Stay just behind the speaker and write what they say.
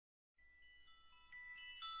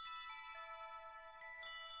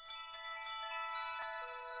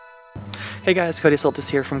Hey guys, Cody Soltis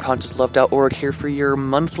here from ConsciousLove.org here for your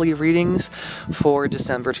monthly readings for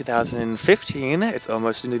December 2015. It's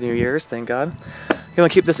almost into New Year's, thank God. I'm going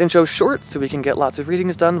to keep this intro short so we can get lots of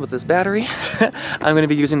readings done with this battery. I'm going to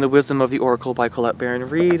be using the Wisdom of the Oracle by Colette Baron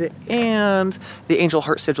Reid and the Angel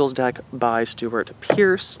Heart Sigils deck by Stuart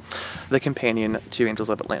Pearce, the companion to Angels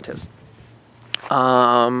of Atlantis.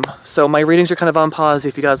 So my readings are kind of on pause.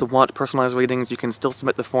 If you guys want personalized readings, you can still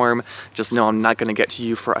submit the form. Just know I'm not going to get to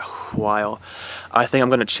you for a while. I think I'm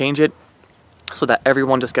going to change it so that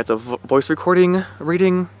everyone just gets a voice recording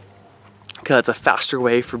reading, because it's a faster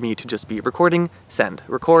way for me to just be recording, send,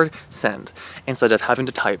 record, send, instead of having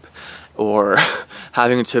to type or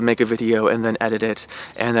having to make a video and then edit it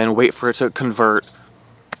and then wait for it to convert.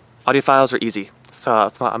 Audio files are easy. So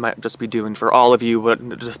that's what I might just be doing for all of you,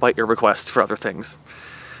 but despite your requests for other things.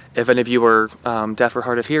 If any of you are deaf or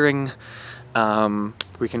hard of hearing,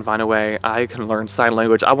 we can find a way. I can learn sign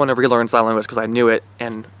language. I want to relearn sign language because I knew it,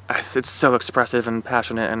 and it's so expressive and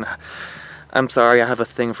passionate, and I'm sorry I have a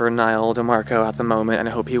thing for Niall DeMarco at the moment, and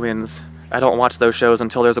I hope he wins. I don't watch those shows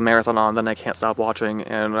until there's a marathon on, then I can't stop watching,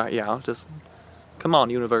 and yeah, just come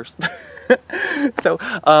on, universe. So,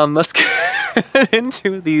 let's get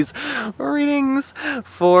into these readings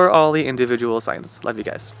for all the individual signs. Love you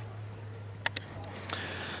guys.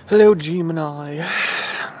 Hello, Gemini.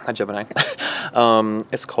 Hi, Gemini.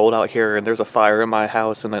 It's cold out here, and there's a fire in my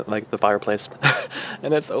house, and like the fireplace,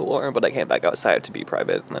 and it's so warm, but I came back outside to be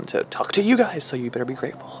private and to talk to you guys, so you better be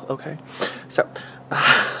grateful, okay? So,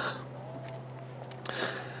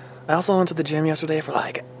 I also went to the gym yesterday for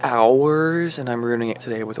like hours, and I'm ruining it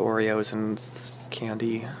today with Oreos and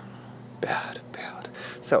candy. Bad.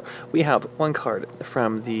 So we have one card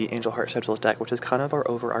from the Angel Heart Sigils deck, which is kind of our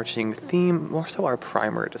overarching theme, more so our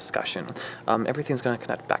primer discussion. Everything's going to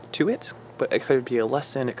connect back to it, but it could be a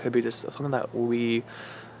lesson, it could be just something that we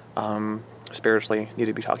spiritually need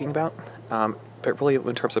to be talking about. But really,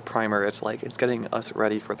 in terms of primer, it's like it's getting us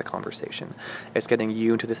ready for the conversation. It's getting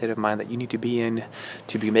you into the state of mind that you need to be in,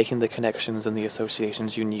 to be making the connections and the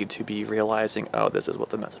associations you need to be realizing, oh, this is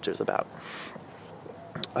what the message is about.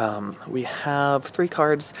 We have 3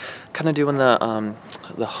 cards kind of doing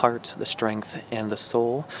the heart, the strength, and the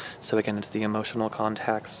soul. So again, it's the emotional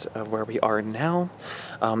context of where we are now.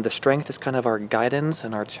 The strength is kind of our guidance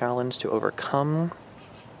and our challenge to overcome.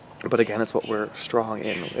 But again, it's what we're strong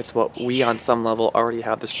in. It's what we, on some level, already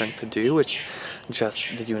have the strength to do. It's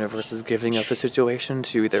just the universe is giving us a situation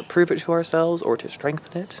to either prove it to ourselves or to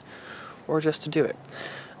strengthen it, or just to do it.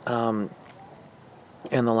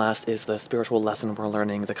 And the last is the spiritual lesson we're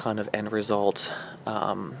learning, the kind of end result,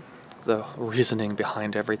 the reasoning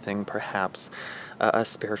behind everything, perhaps, a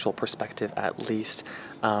spiritual perspective at least.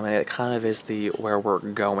 And it kind of is the where we're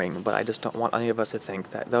going, but I just don't want any of us to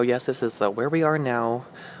think that, though yes, this is the where we are now,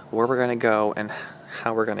 where we're going to go, and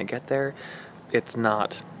how we're going to get there. It's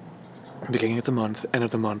not beginning of the month, end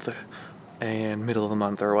of the month, and middle of the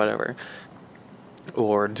month, or whatever.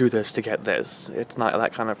 Or do this to get this. It's not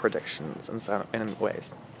that kind of predictions in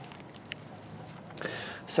ways.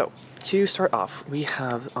 So, to start off, we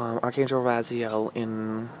have Archangel Raziel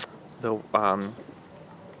in the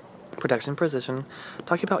protection position,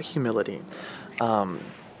 talking about humility. Hold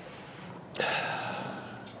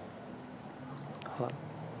on.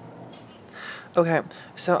 Okay,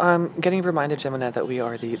 so I'm getting reminded, Gemini, that we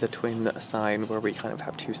are the twin sign where we kind of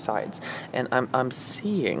have 2 sides. And I'm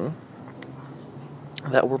seeing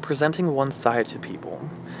that we're presenting one side to people,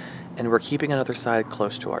 and we're keeping another side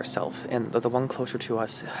close to ourselves. And the one closer to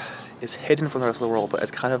us is hidden from the rest of the world, but it's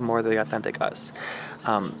kind of more the authentic us.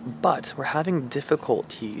 But we're having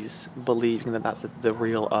difficulties believing that the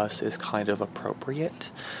real us is kind of appropriate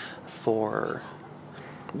for,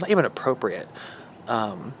 not even appropriate,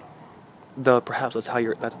 though perhaps that's how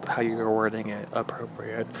you're wording it,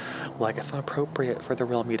 appropriate. Like, it's not appropriate for the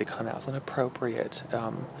real me to come out. It's not appropriate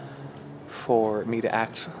for me to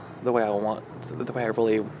act the way I want, the way I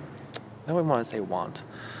really, I don't want to say want.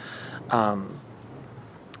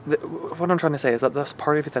 What I'm trying to say is that this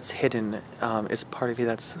part of you that's hidden is part of you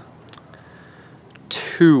that's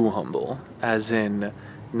too humble, as in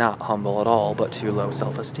not humble at all, but too low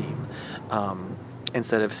self-esteem.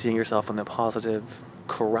 Instead of seeing yourself in the positive,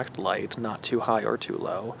 correct light, not too high or too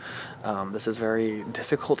low. This is very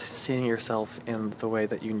difficult, seeing yourself in the way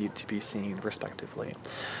that you need to be seen, respectively.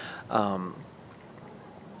 And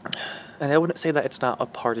I wouldn't say that it's not a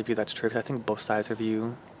part of you that's true, because I think both sides of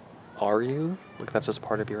you are you. Like, that's just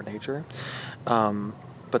part of your nature.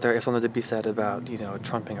 But there is something to be said about,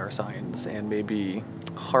 trumping our signs and maybe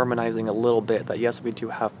harmonizing a little bit that, yes, we do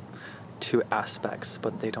have two aspects,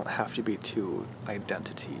 but they don't have to be two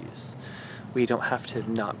identities. We don't have to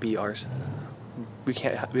not be we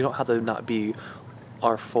don't have to not be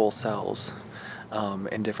our full selves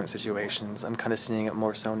in different situations. I'm kind of seeing it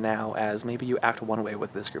more so now as maybe you act one way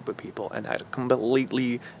with this group of people and act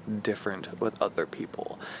completely different with other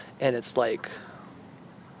people. And it's like,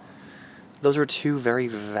 those are two very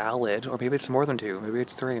valid, or maybe it's more than two, maybe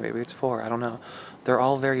it's three, maybe it's four, I don't know. They're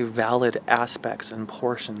all very valid aspects and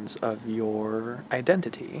portions of your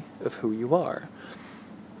identity, of who you are.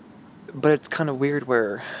 But it's kind of weird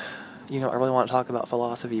where, you know, I really want to talk about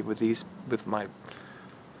philosophy with my,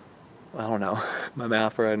 I don't know, my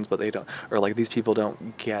math friends, but they don't, or like these people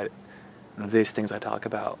don't get these things I talk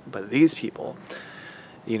about, but these people,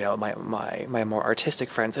 you know, my more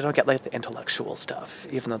artistic friends, they don't get like the intellectual stuff,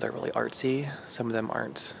 even though they're really artsy. Some of them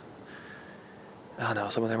aren't, I don't know,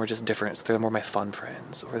 some of them are just different, so they're more my fun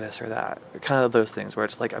friends, or this or that. Kind of those things where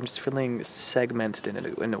it's like, I'm just feeling segmented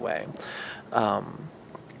in a way.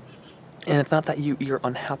 And it's not that you're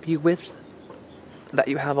unhappy with that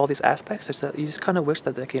you have all these aspects, it's that you just kind of wish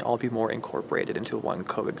that they can all be more incorporated into one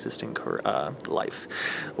coexisting life.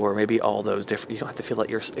 Or maybe all those different, you don't have to feel like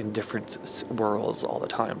you're in different worlds all the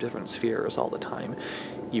time, different spheres all the time.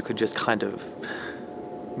 You could just kind of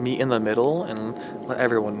meet in the middle and let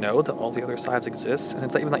everyone know that all the other sides exist. And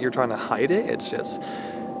it's not even that you're trying to hide it, it's just,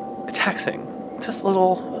 it's taxing. It's just a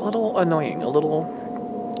little annoying, a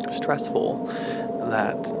little stressful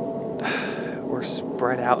that we're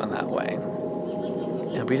spread out in that way.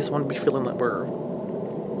 And we just want to be feeling that we're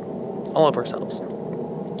all of ourselves.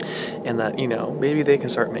 And that, you know, maybe they can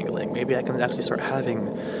start mingling. Maybe I can actually start having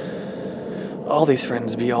all these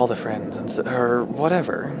friends be all the friends, or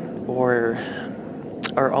whatever. Or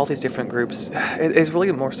all these different groups. It's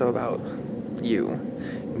really more so about you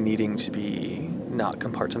needing to be not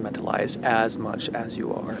compartmentalized as much as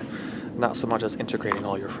you are. Not so much as integrating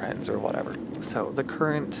all your friends or whatever. So the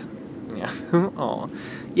current, yeah, oh,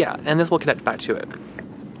 yeah, and this will connect back to it.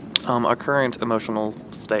 Our current emotional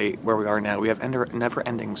state, where we are now, we have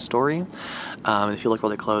never-ending story. If you look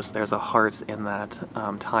really close, there's a heart in that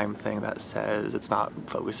time thing that says, it's not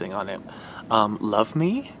focusing on it, love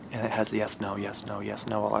me, and it has yes, no, yes, no, yes,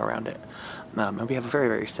 no all around it. And we have a very,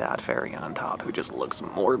 very sad fairy on top who just looks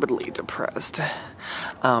morbidly depressed.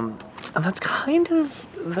 And that's kind of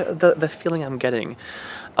the feeling I'm getting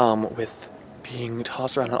with being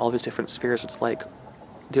tossed around in all these different spheres. It's like,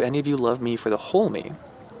 do any of you love me for the whole me?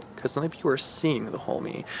 Because none of you are seeing the whole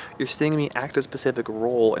me. You're seeing me act a specific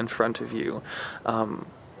role in front of you. And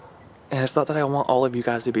it's not that I want all of you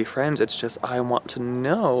guys to be friends, it's just I want to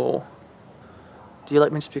know, do you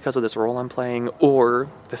like me just because of this role I'm playing, or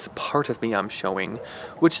this part of me I'm showing?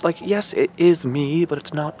 Which, like, yes, it is me, but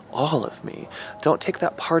it's not all of me. Don't take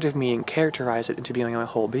that part of me and characterize it into being my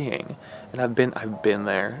whole being. And I've been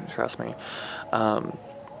there, trust me.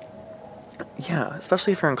 Yeah,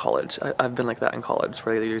 especially if you're in college. I've been like that in college,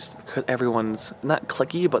 where everyone's not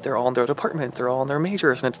cliquey, but they're all in their departments, they're all in their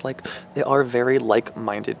majors, and it's like, they are very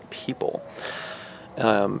like-minded people.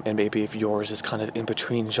 And maybe if yours is kind of in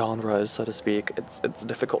between genres, so to speak, it's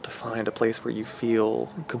difficult to find a place where you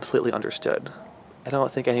feel completely understood. I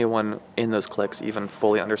don't think anyone in those cliques even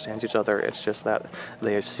fully understands each other, it's just that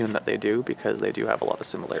they assume that they do, because they do have a lot of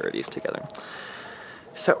similarities together.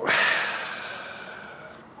 So,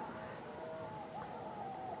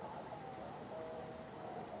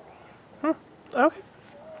 okay.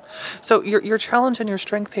 So your challenge and your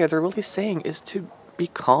strength here, they're really saying, is to be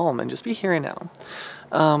calm and just be here and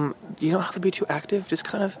now. You don't have to be too active, just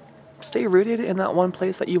kind of stay rooted in that one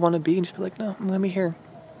place that you want to be and just be like, no, I'm going to be here.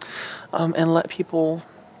 And let people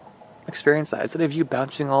experience that. Instead of you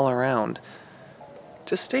bouncing all around,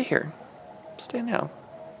 just stay here. Stay now.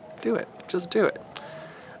 Do it. Just do it.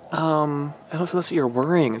 And also, unless you're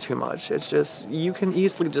worrying too much, it's just, you can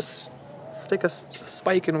easily just stick a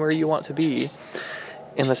spike in where you want to be,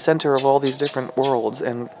 in the center of all these different worlds,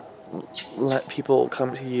 and let people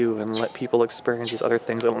come to you, and let people experience these other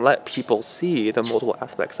things, and let people see the multiple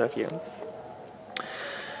aspects of you.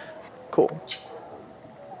 Cool.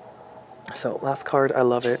 So, last card, I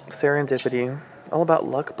love it. Serendipity. All about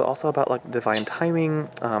luck, but also about, like, divine timing,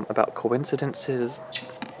 about coincidences,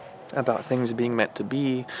 about things being meant to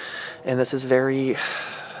be. And this is very...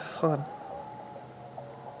 hold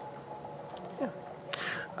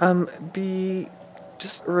on. Be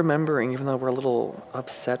just remembering, even though we're a little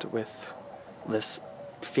upset with this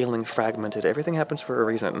feeling fragmented, everything happens for a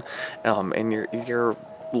reason, and you're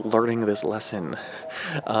learning this lesson,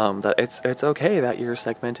 that it's okay that you're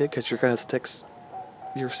segmented, because you're gonna stick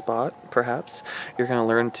your spot, perhaps. You're gonna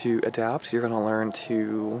learn to adapt, you're gonna learn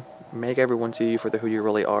to Make everyone see you for who you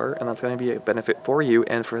really are, and that's going to be a benefit for you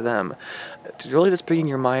and for them. It's really just bringing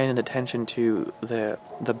your mind and attention to the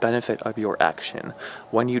benefit of your action.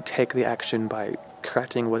 When you take the action by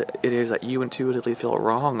correcting what it is that you intuitively feel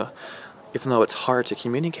wrong, even though it's hard to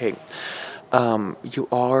communicate, you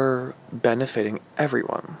are benefiting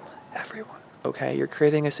everyone. Everyone. Okay? You're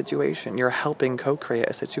creating a situation. You're helping co-create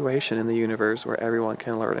a situation in the universe where everyone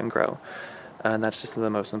can learn and grow. And that's just the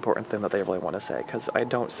most important thing that they really want to say, because I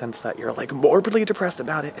don't sense that you're like morbidly depressed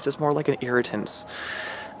about it. It's just more like an irritance.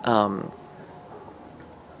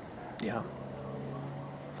 Yeah.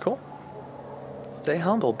 Cool. Stay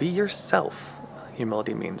humble. Be yourself.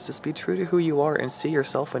 Humility means just be true to who you are and see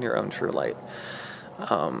yourself in your own true light.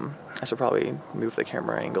 I should probably move the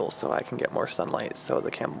camera angle so I can get more sunlight so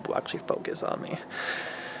the camera will actually focus on me.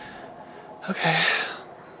 Okay.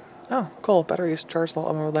 Oh, cool. Battery's charged a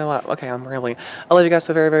lot. Okay, I'm rambling. I love you guys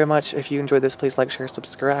so very, very much. If you enjoyed this, please like, share,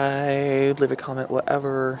 subscribe, leave a comment,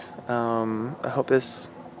 whatever. I hope this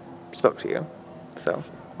spoke to you. So,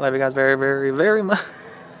 I love you guys very, very, very much.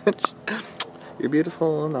 You're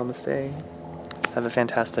beautiful. Namaste. Have a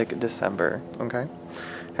fantastic December, okay?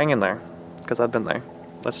 Hang in there, because I've been there.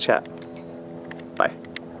 Let's chat. Bye.